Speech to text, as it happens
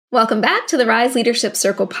Welcome back to the Rise Leadership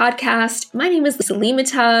Circle podcast. My name is Lisa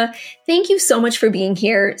Limata. Thank you so much for being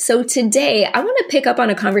here. So today I want to pick up on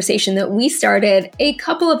a conversation that we started a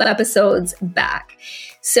couple of episodes back.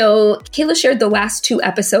 So Kayla shared the last 2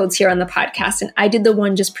 episodes here on the podcast, and I did the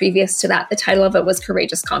one just previous to that. The title of it was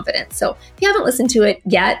Courageous Confidence. So if you haven't listened to it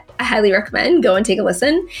yet, I highly recommend go and take a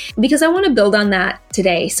listen because I want to build on that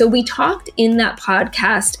today. So we talked in that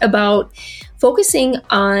podcast about focusing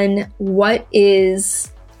on what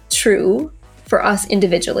is true for us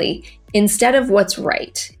individually instead of what's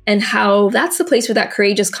right, and how that's the place where that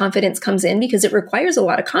courageous confidence comes in, because it requires a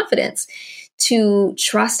lot of confidence to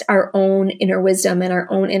trust our own inner wisdom and our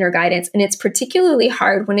own inner guidance. And it's particularly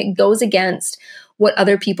hard when it goes against what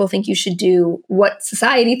other people think you should do, what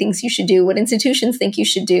society thinks you should do, what institutions think you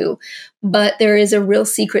should do. But there is a real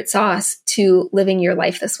secret sauce to living your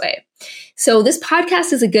life this way. So this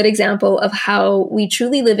podcast is a good example of how we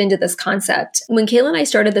truly live into this concept. When Kayla and I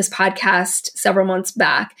started this podcast several months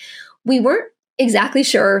back, we weren't exactly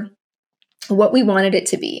sure what we wanted it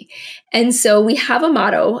to be. And so we have a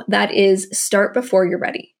motto that is start before you're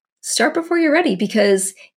ready. Start before you're ready,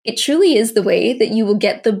 because it truly is the way that you will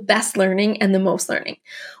get the best learning and the most learning.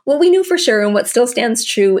 What we knew for sure, and what still stands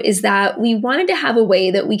true, is that we wanted to have a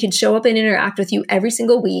way that we could show up and interact with you every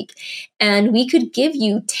single week, and we could give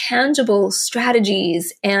you tangible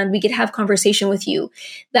strategies, and we could have conversation with you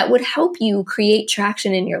that would help you create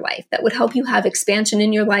traction in your life, that would help you have expansion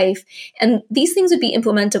in your life. And these things would be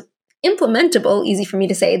implementable, easy for me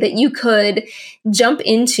to say, that you could jump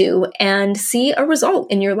into and see a result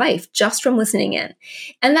in your life just from listening in.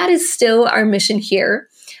 And that is still our mission here.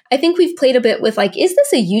 I think we've played a bit with is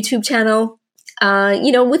this a YouTube channel?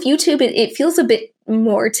 With YouTube, it feels a bit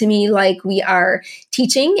more to me like we are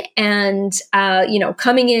teaching and,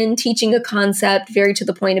 coming in, teaching a concept, very to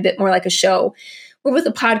the point, a bit more like a show. Where with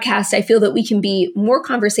a podcast, I feel that we can be more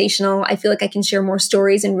conversational. I feel like I can share more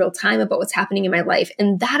stories in real time about what's happening in my life.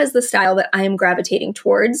 And that is the style that I am gravitating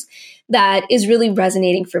towards, that is really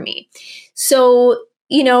resonating for me. So,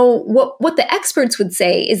 what the experts would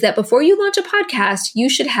say is that before you launch a podcast, you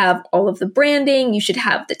should have all of the branding, you should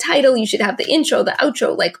have the title, you should have the intro, the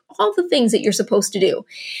outro, like all the things that you're supposed to do.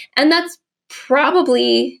 And that's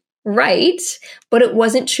probably right, but it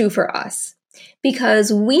wasn't true for us.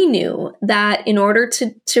 Because we knew that in order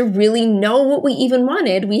to really know what we even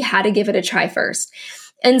wanted, we had to give it a try first.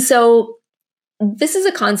 And so this is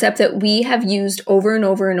a concept that we have used over and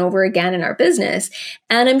over and over again in our business.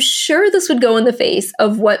 And I'm sure this would go in the face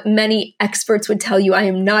of what many experts would tell you. I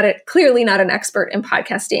am clearly not an expert in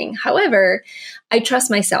podcasting. However, I trust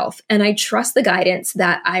myself and I trust the guidance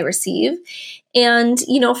that I receive. And,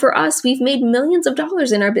 for us, we've made millions of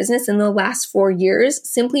dollars in our business in the last 4 years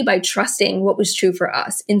simply by trusting what was true for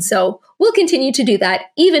us. And so we'll continue to do that,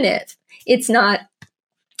 even if it's not,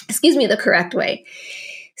 the correct way.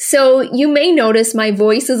 So you may notice my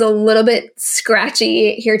voice is a little bit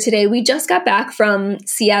scratchy here today. We just got back from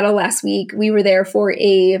Seattle last week. We were there for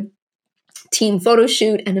a team photo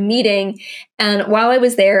shoot and a meeting. And while I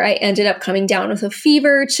was there, I ended up coming down with a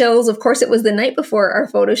fever, chills. Of course, it was the night before our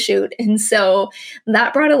photo shoot. And so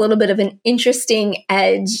that brought a little bit of an interesting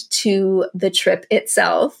edge to the trip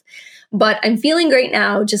itself. But I'm feeling great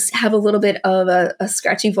now, just have a little bit of a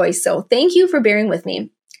scratchy voice. So thank you for bearing with me.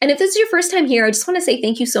 And if this is your first time here, I just want to say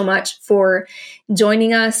thank you so much for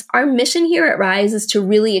joining us. Our mission here at Rise is to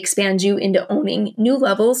really expand you into owning new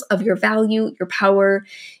levels of your value, your power,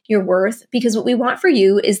 your worth, because what we want for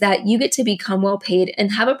you is that you get to become well paid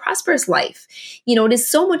and have a prosperous life. It is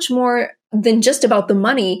so much more than just about the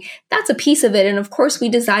money. That's a piece of it. And of course, we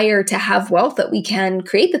desire to have wealth that we can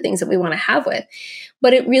create the things that we want to have with.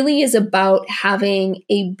 But it really is about having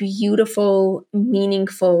a beautiful,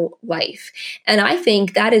 meaningful life. And I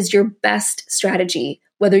think that is your best strategy,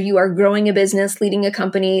 whether you are growing a business, leading a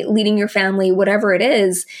company, leading your family, whatever it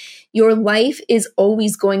is. Your life is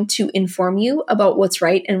always going to inform you about what's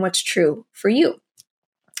right and what's true for you.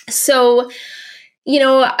 So,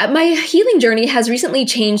 my healing journey has recently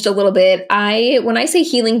changed a little bit. When I say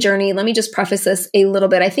healing journey, let me just preface this a little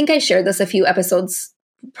bit. I think I shared this a few episodes,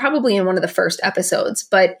 probably in one of the first episodes,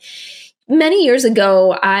 but many years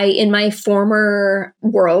ago, in my former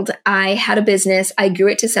world, I had a business. I grew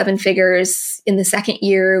it to 7 figures. In the second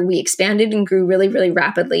year, we expanded and grew really, really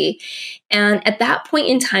rapidly. And at that point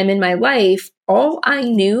in time in my life, all I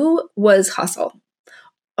knew was hustle.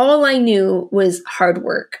 All I knew was hard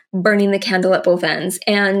work, burning the candle at both ends.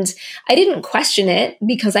 And I didn't question it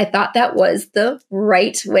because I thought that was the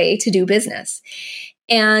right way to do business.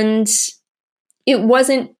 And it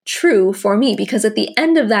wasn't true for me, because at the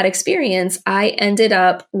end of that experience, I ended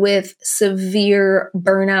up with severe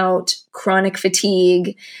burnout, chronic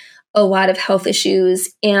fatigue, a lot of health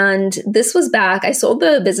issues. And this was back, I sold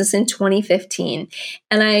the business in 2015.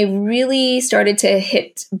 And I really started to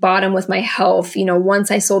hit bottom with my health,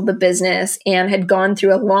 once I sold the business and had gone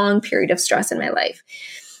through a long period of stress in my life.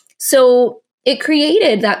 So it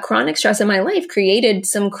created that chronic stress in my life, created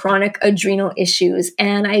some chronic adrenal issues.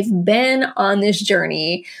 And I've been on this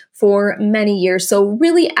journey for many years. So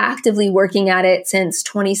really actively working at it since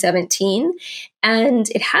 2017. And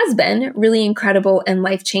it has been really incredible and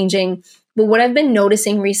life-changing. But what I've been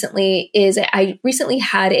noticing recently is I recently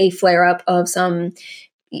had a flare-up of some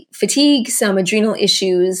fatigue, some adrenal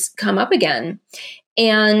issues come up again.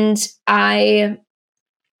 And I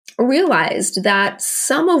realized that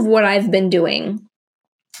some of what I've been doing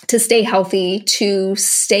to stay healthy, to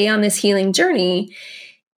stay on this healing journey,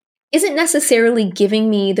 isn't necessarily giving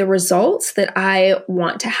me the results that I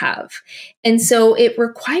want to have. And so it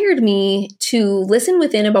required me to listen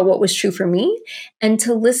within about what was true for me and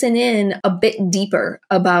to listen in a bit deeper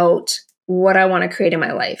about what I want to create in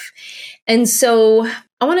my life. And so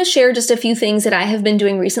I want to share just a few things that I have been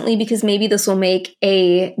doing recently, because maybe this will make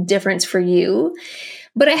a difference for you.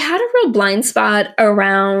 But I had a real blind spot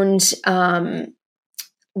around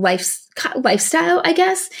lifestyle, I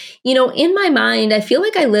guess. In my mind, I feel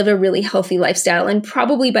like I live a really healthy lifestyle, and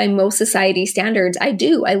probably by most society standards, I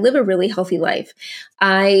do. I live a really healthy life.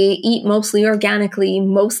 I eat mostly organically,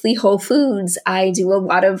 mostly whole foods. I do a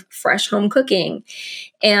lot of fresh home cooking.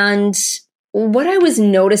 And what I was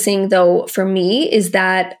noticing, though, for me is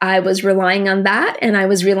that I was relying on that, and I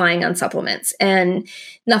was relying on supplements and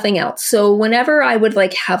nothing else. So whenever I would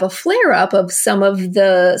have a flare up of some of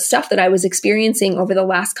the stuff that I was experiencing over the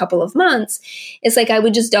last couple of months, it's like I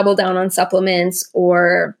would just double down on supplements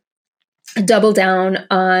or double down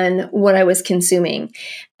on what I was consuming.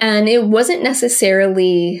 And it wasn't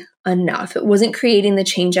necessarily enough. It wasn't creating the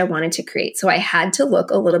change I wanted to create. So I had to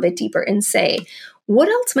look a little bit deeper and say, what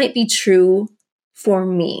else might be true for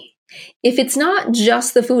me? If it's not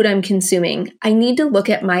just the food I'm consuming, I need to look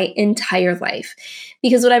at my entire life.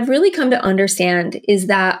 Because what I've really come to understand is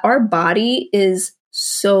that our body is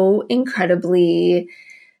so incredibly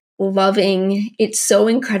loving. It's so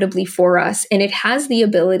incredibly for us, and it has the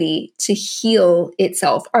ability to heal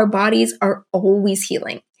itself. Our bodies are always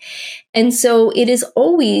healing. And so it is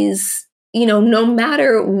always, no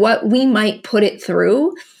matter what we might put it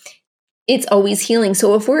through, it's always healing.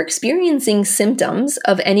 So if we're experiencing symptoms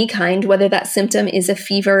of any kind, whether that symptom is a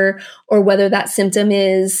fever or whether that symptom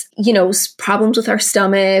is, problems with our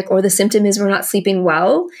stomach, or the symptom is we're not sleeping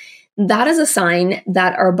well, that is a sign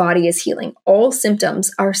that our body is healing. All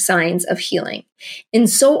symptoms are signs of healing. And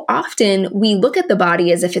so often we look at the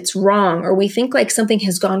body as if it's wrong, or we think like something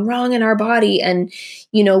has gone wrong in our body and,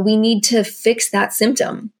 we need to fix that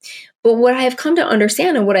symptom. But what I have come to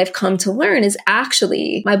understand and what I've come to learn is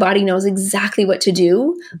actually my body knows exactly what to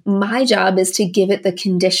do. My job is to give it the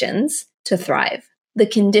conditions to thrive, the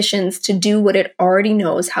conditions to do what it already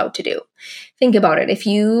knows how to do. Think about it. If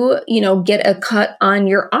you, get a cut on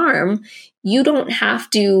your arm, you don't have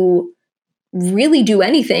to really do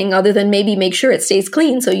anything other than maybe make sure it stays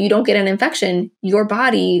clean so you don't get an infection. Your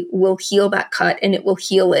body will heal that cut, and it will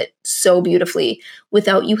heal it so beautifully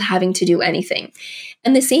without you having to do anything.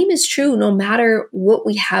 And the same is true no matter what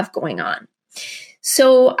we have going on.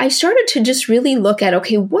 So I started to just really look at,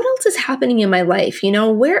 okay, what else is happening in my life?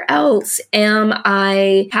 Where else am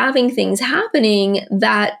I having things happening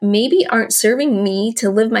that maybe aren't serving me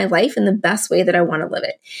to live my life in the best way that I want to live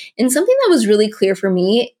it? And something that was really clear for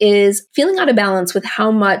me is feeling out of balance with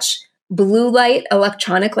how much blue light,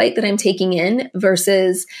 electronic light that I'm taking in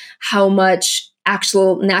versus how much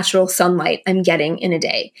actual natural sunlight I'm getting in a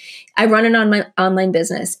day. I run an online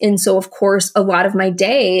business. And so, of course, a lot of my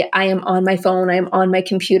day, I am on my phone, I'm on my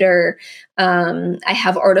computer. I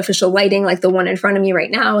have artificial lighting like the one in front of me right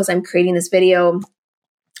now as I'm creating this video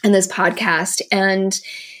and this podcast. And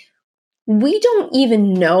we don't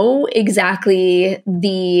even know exactly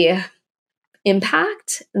the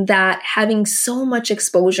impact that having so much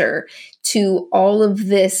exposure to all of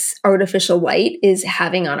this artificial light is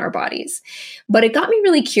having on our bodies. But it got me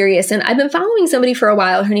really curious, and I've been following somebody for a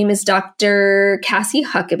while. Her name is Dr. Cassie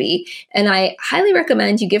Huckabee, and I highly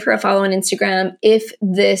recommend you give her a follow on Instagram if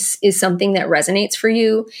this is something that resonates for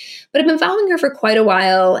you. But I've been following her for quite a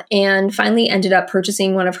while and finally ended up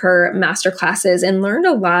purchasing one of her masterclasses and learned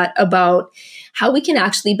a lot about how we can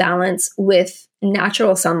actually balance with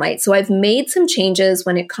natural sunlight. So I've made some changes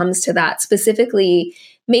when it comes to that, specifically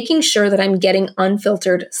making sure that I'm getting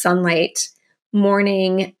unfiltered sunlight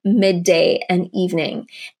morning, midday, and evening.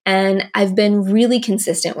 And I've been really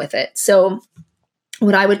consistent with it. So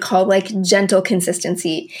what I would call like gentle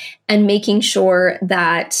consistency, and making sure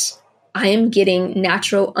that I am getting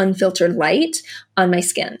natural, unfiltered light on my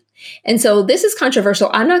skin. And so this is controversial.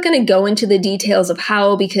 I'm not going to go into the details of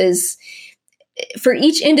how, because for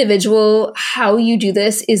each individual, how you do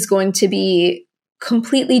this is going to be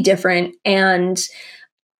completely different. And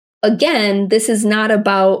again, this is not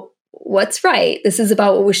about what's right. This is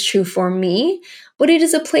about what was true for me, but it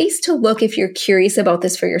is a place to look if you're curious about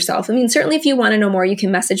this for yourself. I mean, certainly if you want to know more, you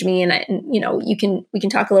can message me and we can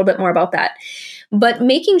talk a little bit more about that. But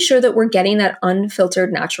making sure that we're getting that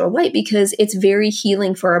unfiltered natural light, because it's very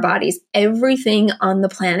healing for our bodies. Everything on the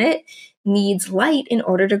planet needs light in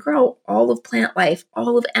order to grow. All of plant life,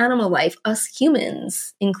 all of animal life, us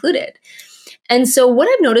humans included. And so what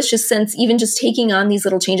I've noticed just since even just taking on these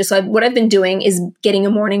little changes, so what I've been doing is getting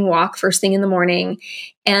a morning walk first thing in the morning.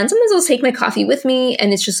 And sometimes I'll take my coffee with me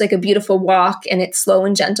and it's just like a beautiful walk and it's slow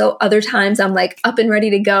and gentle. Other times I'm like up and ready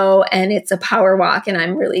to go and it's a power walk and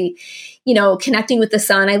I'm really, connecting with the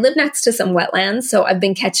sun. I live next to some wetlands, so I've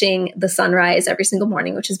been catching the sunrise every single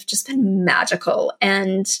morning, which has just been magical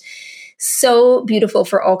and so beautiful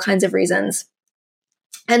for all kinds of reasons.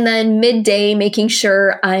 And then midday, making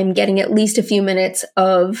sure I'm getting at least a few minutes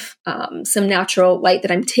of some natural light,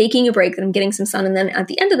 that I'm taking a break, that I'm getting some sun. And then at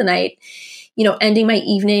the end of the night, ending my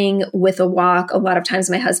evening with a walk. A lot of times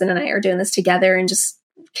my husband and I are doing this together and just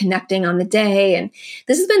connecting on the day. And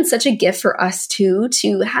this has been such a gift for us too,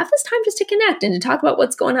 to have this time just to connect and to talk about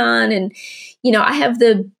what's going on. And, I have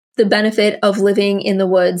the benefit of living in the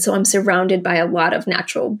woods. So I'm surrounded by a lot of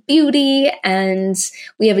natural beauty, and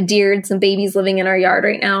we have a deer and some babies living in our yard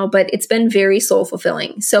right now, but it's been very soul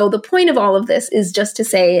fulfilling. So the point of all of this is just to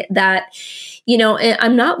say that,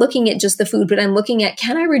 I'm not looking at just the food, but I'm looking at,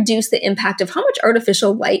 can I reduce the impact of how much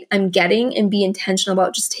artificial light I'm getting and be intentional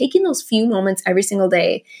about just taking those few moments every single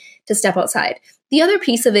day to step outside. The other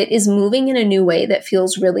piece of it is moving in a new way that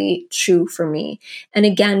feels really true for me. And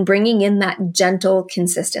again, bringing in that gentle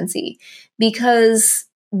consistency, because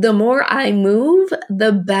the more I move,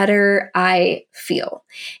 the better I feel.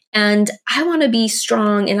 And I want to be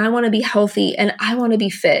strong and I want to be healthy and I want to be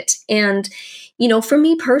fit. And, for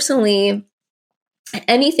me personally,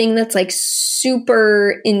 anything that's like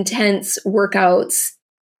super intense workouts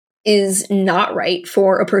is not right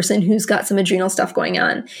for a person who's got some adrenal stuff going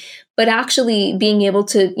on. But actually being able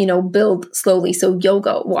to, build slowly. So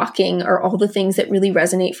yoga, walking are all the things that really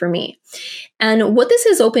resonate for me. And what this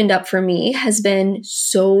has opened up for me has been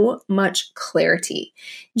so much clarity.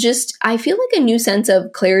 I feel like a new sense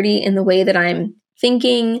of clarity in the way that I'm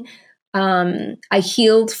thinking. I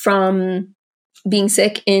healed from being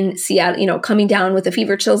sick in Seattle, coming down with the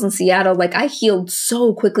fever chills in Seattle. Like I healed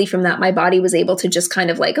so quickly from that. My body was able to just kind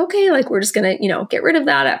of like, okay, like we're just going to, get rid of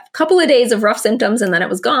that. A couple of days of rough symptoms and then it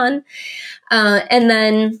was gone. And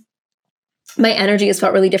then my energy has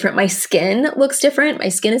felt really different. My skin looks different. My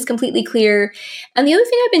skin is completely clear. And the other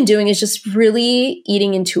thing I've been doing is just really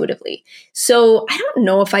eating intuitively. So I don't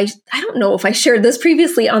know if I shared this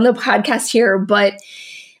previously on the podcast here, but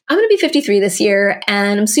I'm going to be 53 this year,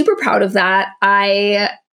 and I'm super proud of that. I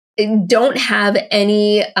don't have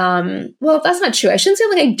any, well, that's not true. I shouldn't say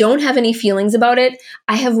like I don't have any feelings about it.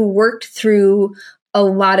 I have worked through a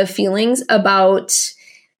lot of feelings about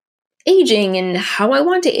aging and how I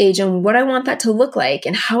want to age and what I want that to look like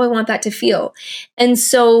and how I want that to feel. And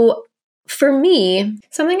so for me,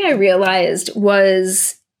 something I realized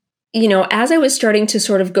was, as I was starting to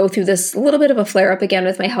sort of go through this little bit of a flare up again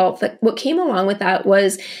with my health, what came along with that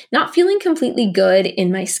was not feeling completely good in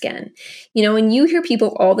my skin. And you hear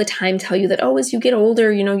people all the time tell you that, as you get older,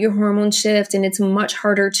 your hormones shift and it's much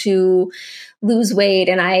harder to lose weight.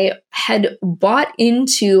 And I had bought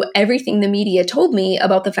into everything the media told me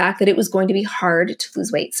about the fact that it was going to be hard to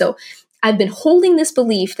lose weight. So I've been holding this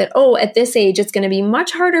belief that, at this age, it's going to be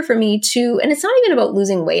much harder for me to, and it's not even about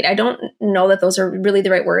losing weight. I don't know that those are really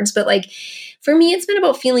the right words, but like for me, it's been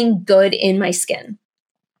about feeling good in my skin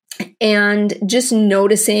and just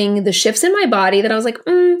noticing the shifts in my body that I was like,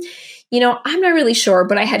 I'm not really sure,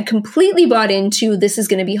 but I had completely bought into this is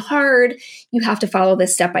going to be hard. You have to follow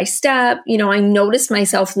this step by step. I noticed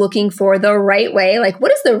myself looking for the right way. Like,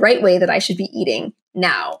 what is the right way that I should be eating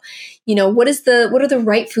now? What are the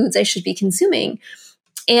right foods I should be consuming?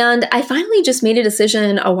 And I finally just made a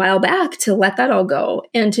decision a while back to let that all go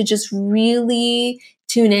and to just really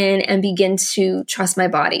tune in and begin to trust my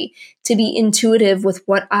body, to be intuitive with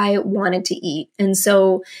what I wanted to eat. And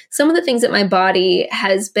so some of the things that my body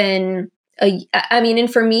has been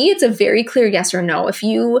and for me, it's a very clear yes or no. If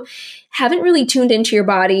you haven't really tuned into your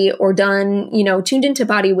body or tuned into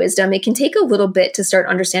body wisdom, it can take a little bit to start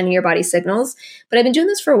understanding your body signals. But I've been doing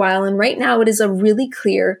this for a while, and right now it is a really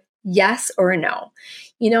clear yes or a no.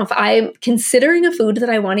 If I'm considering a food that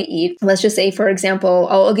I want to eat, let's just say, for example,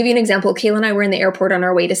 I'll give you an example. Kayla and I were in the airport on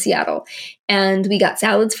our way to Seattle, and we got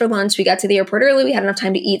salads for lunch. We got to the airport early. We had enough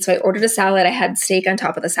time to eat. So I ordered a salad. I had steak on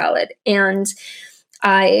top of the salad, and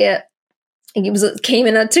it came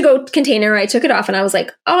in a to-go container. I took it off and I was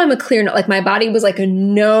like, oh, I'm a clear no. Like my body was like a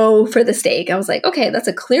no for the steak. I was like, okay, that's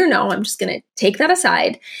a clear no. I'm just going to take that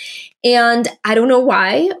aside. And I don't know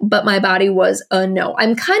why, but my body was a no.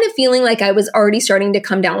 I'm kind of feeling like I was already starting to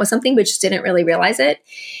come down with something, but just didn't really realize it.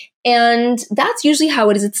 And that's usually how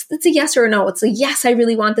it is. It's a yes or a no. It's a yes, I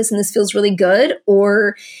really want this and this feels really good.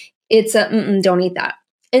 Or it's a don't eat that.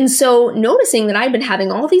 And so noticing that I've been having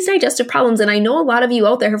all these digestive problems, and I know a lot of you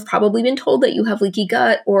out there have probably been told that you have leaky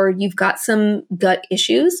gut or you've got some gut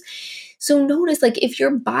issues. So notice, like, if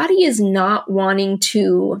your body is not wanting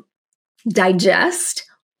to digest,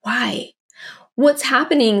 why? What's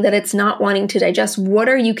happening that it's not wanting to digest? What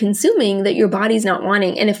are you consuming that your body's not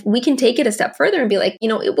wanting? And if we can take it a step further and be like,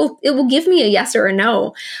 it will give me a yes or a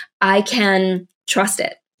no, I can trust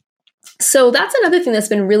it. So that's another thing that's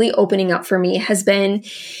been really opening up for me has been,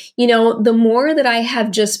 the more that I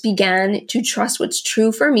have just began to trust what's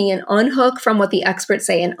true for me and unhook from what the experts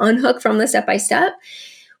say and unhook from the step-by-step,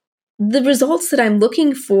 the results that I'm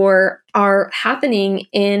looking for are happening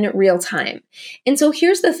in real time. And so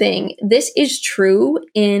here's the thing. This is true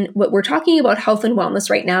in what we're talking about, health and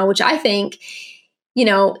wellness right now, which I think,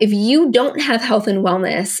 if you don't have health and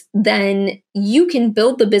wellness, then you can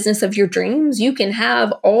build the business of your dreams. You can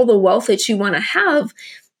have all the wealth that you want to have,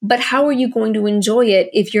 but how are you going to enjoy it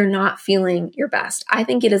if you're not feeling your best? I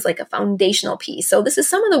think it is like a foundational piece. So this is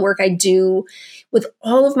some of the work I do with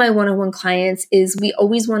all of my one-on-one clients is we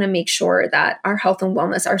always want to make sure that our health and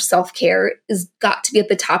wellness, our self-care is got to be at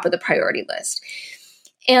the top of the priority list.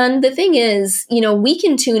 And the thing is, we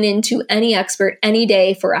can tune into any expert any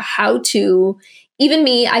day for a how-to. Even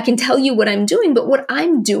me, I can tell you what I'm doing, but what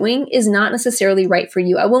I'm doing is not necessarily right for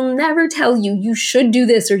you. I will never tell you, you should do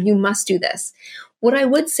this or you must do this. What I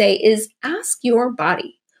would say is ask your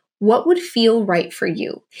body, what would feel right for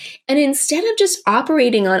you? And instead of just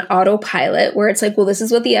operating on autopilot, where it's like, well, this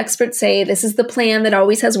is what the experts say, this is the plan that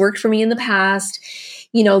always has worked for me in the past,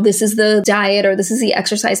 this is the diet or this is the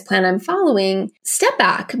exercise plan I'm following, step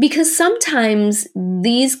back, because sometimes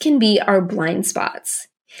these can be our blind spots.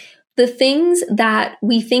 The things that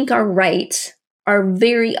we think are right are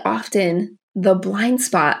very often the blind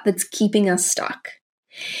spot that's keeping us stuck.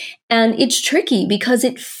 And it's tricky because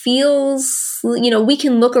it feels, we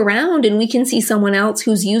can look around and we can see someone else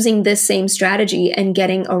who's using this same strategy and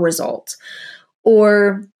getting a result.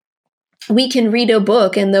 Or we can read a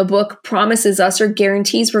book and the book promises us or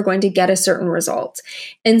guarantees we're going to get a certain result.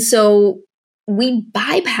 And so we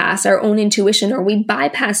bypass our own intuition or we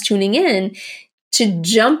bypass tuning in to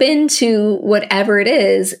jump into whatever it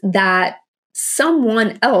is that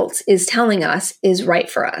someone else is telling us is right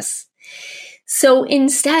for us. So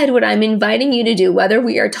instead, what I'm inviting you to do, whether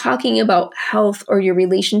we are talking about health or your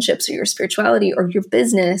relationships or your spirituality or your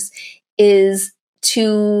business, is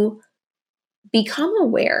to become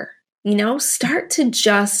aware, start to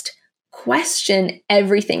just question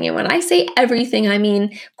everything. And when I say everything, I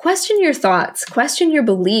mean question your thoughts, question your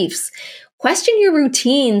beliefs, question your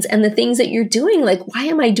routines and the things that you're doing. Like, why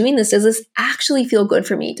am I doing this? Does this actually feel good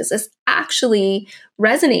for me? Does this actually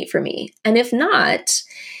resonate for me? And if not,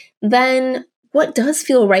 then what does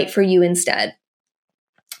feel right for you instead?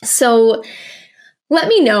 So let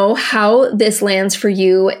me know how this lands for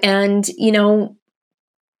you. And,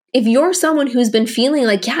 if you're someone who's been feeling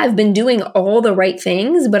like, yeah, I've been doing all the right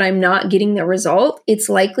things, but I'm not getting the result, it's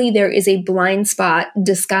likely there is a blind spot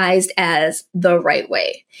disguised as the right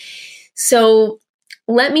way. So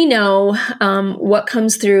let me know what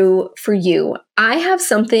comes through for you. I have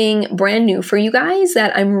something brand new for you guys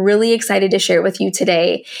that I'm really excited to share with you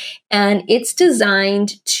today. And it's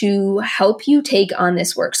designed to help you take on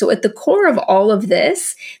this work. So at the core of all of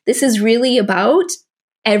this is really about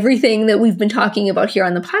everything that we've been talking about here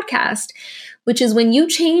on the podcast, which is when you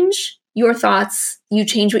change your thoughts, you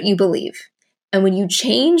change what you believe. And when you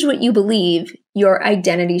change what you believe, your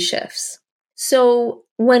identity shifts. So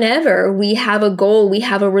whenever we have a goal, we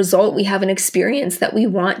have a result, we have an experience that we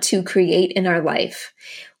want to create in our life,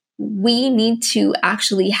 we need to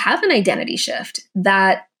actually have an identity shift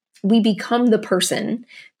that we become the person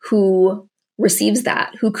who receives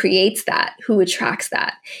that, who creates that, who attracts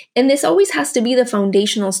that. And this always has to be the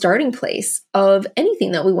foundational starting place of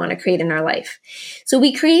anything that we want to create in our life. So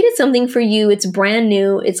we created something for you. It's brand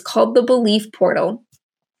new. It's called the Belief Portal.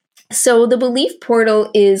 So the Belief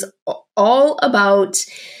Portal is all about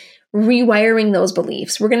rewiring those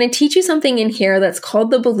beliefs. We're going to teach you something in here that's called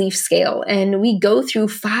the belief scale. And we go through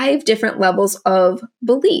 5 different levels of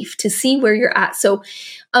belief to see where you're at. So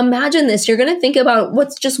imagine this. You're going to think about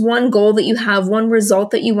what's just one goal that you have, one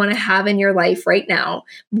result that you want to have in your life right now.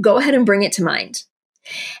 Go ahead and bring it to mind.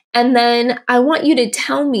 And then I want you to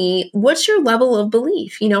tell me, what's your level of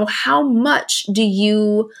belief? How much do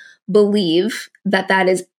you believe that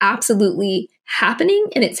is absolutely happening,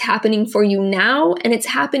 and it's happening for you now, and it's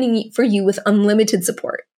happening for you with unlimited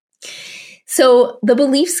support? So the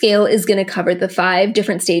belief scale is going to cover the 5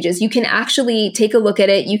 different stages. You can actually take a look at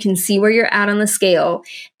it. You can see where you're at on the scale,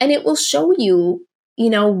 and it will show you,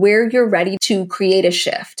 where you're ready to create a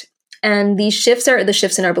shift. And these shifts are the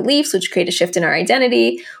shifts in our beliefs, which create a shift in our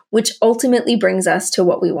identity, which ultimately brings us to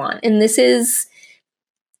what we want. And this is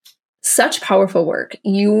such powerful work.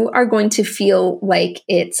 You are going to feel like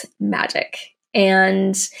it's magic.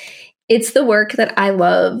 And it's the work that I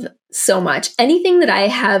love so much. Anything that I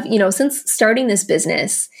have, since starting this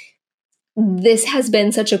business, this has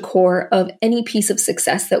been such a core of any piece of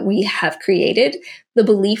success that we have created. The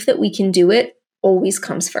belief that we can do it always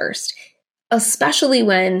comes first, especially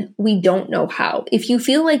when we don't know how. If you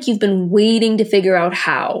feel like you've been waiting to figure out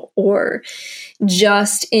how, or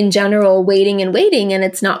just in general waiting and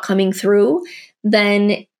it's not coming through,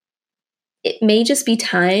 then it may just be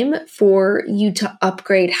time for you to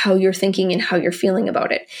upgrade how you're thinking and how you're feeling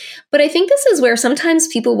about it. But I think this is where sometimes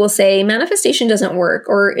people will say manifestation doesn't work,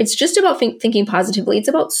 or it's just about thinking positively. It's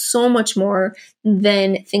about so much more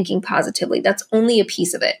than thinking positively. That's only a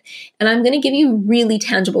piece of it. And I'm going to give you really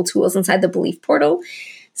tangible tools inside the Belief Portal.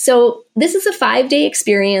 So this is a 5-day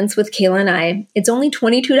experience with Kayla and I. It's only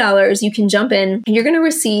 $22. You can jump in and you're going to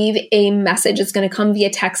receive a message. It's going to come via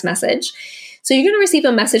text message. So you're going to receive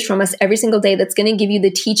a message from us every single day that's going to give you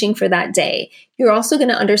the teaching for that day. You're also going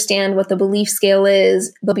to understand what the belief scale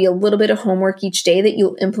is. There'll be a little bit of homework each day that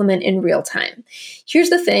you'll implement in real time.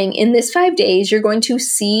 Here's the thing. In this 5 days, you're going to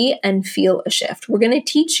see and feel a shift. We're going to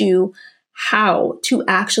teach you how to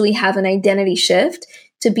actually have an identity shift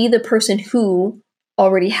to be the person who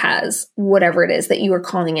already has whatever it is that you are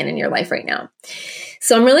calling in your life right now.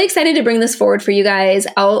 So I'm really excited to bring this forward for you guys.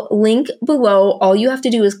 I'll link below. All you have to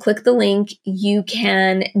do is click the link. You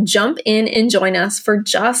can jump in and join us for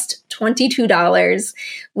just $22,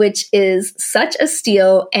 which is such a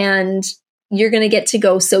steal. And you're going to get to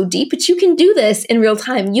go so deep, but you can do this in real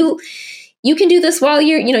time. You can do this while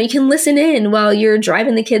you can listen in while you're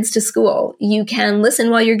driving the kids to school. You can listen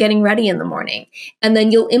while you're getting ready in the morning. And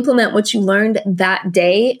then you'll implement what you learned that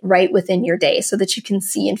day right within your day so that you can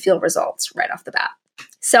see and feel results right off the bat.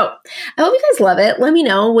 So I hope you guys love it. Let me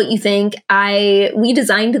know what you think. We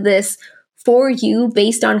designed this for you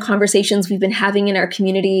based on conversations we've been having in our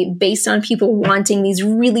community, based on people wanting these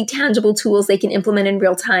really tangible tools they can implement in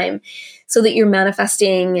real time so that you're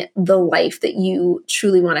manifesting the life that you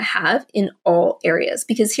truly want to have in all areas.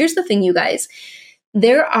 Because here's the thing, you guys,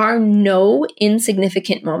 there are no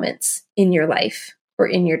insignificant moments in your life or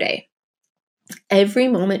in your day. Every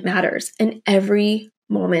moment matters and every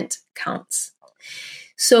moment counts.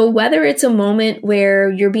 So whether it's a moment where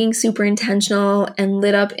you're being super intentional and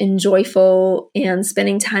lit up and joyful and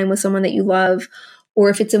spending time with someone that you love,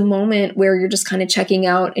 or if it's a moment where you're just kind of checking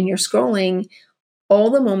out and you're scrolling,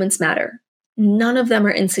 all the moments matter. None of them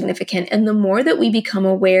are insignificant. And the more that we become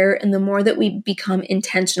aware and the more that we become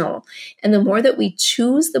intentional and the more that we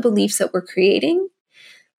choose the beliefs that we're creating,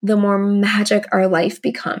 the more magic our life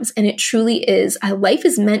becomes. And it truly is. Life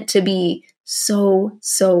is meant to be so,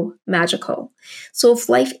 so magical. So if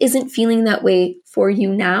life isn't feeling that way for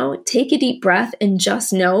you now, take a deep breath and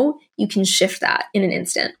just know you can shift that in an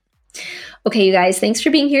instant. Okay, you guys, thanks for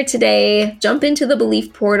being here today. Jump into the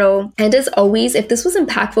Belief Portal. And as always, if this was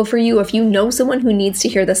impactful for you, if you know someone who needs to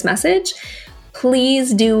hear this message,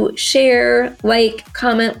 please do share,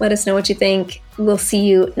 comment, let us know what you think. We'll see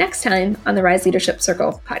you next time on the Rise Leadership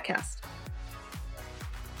Circle podcast.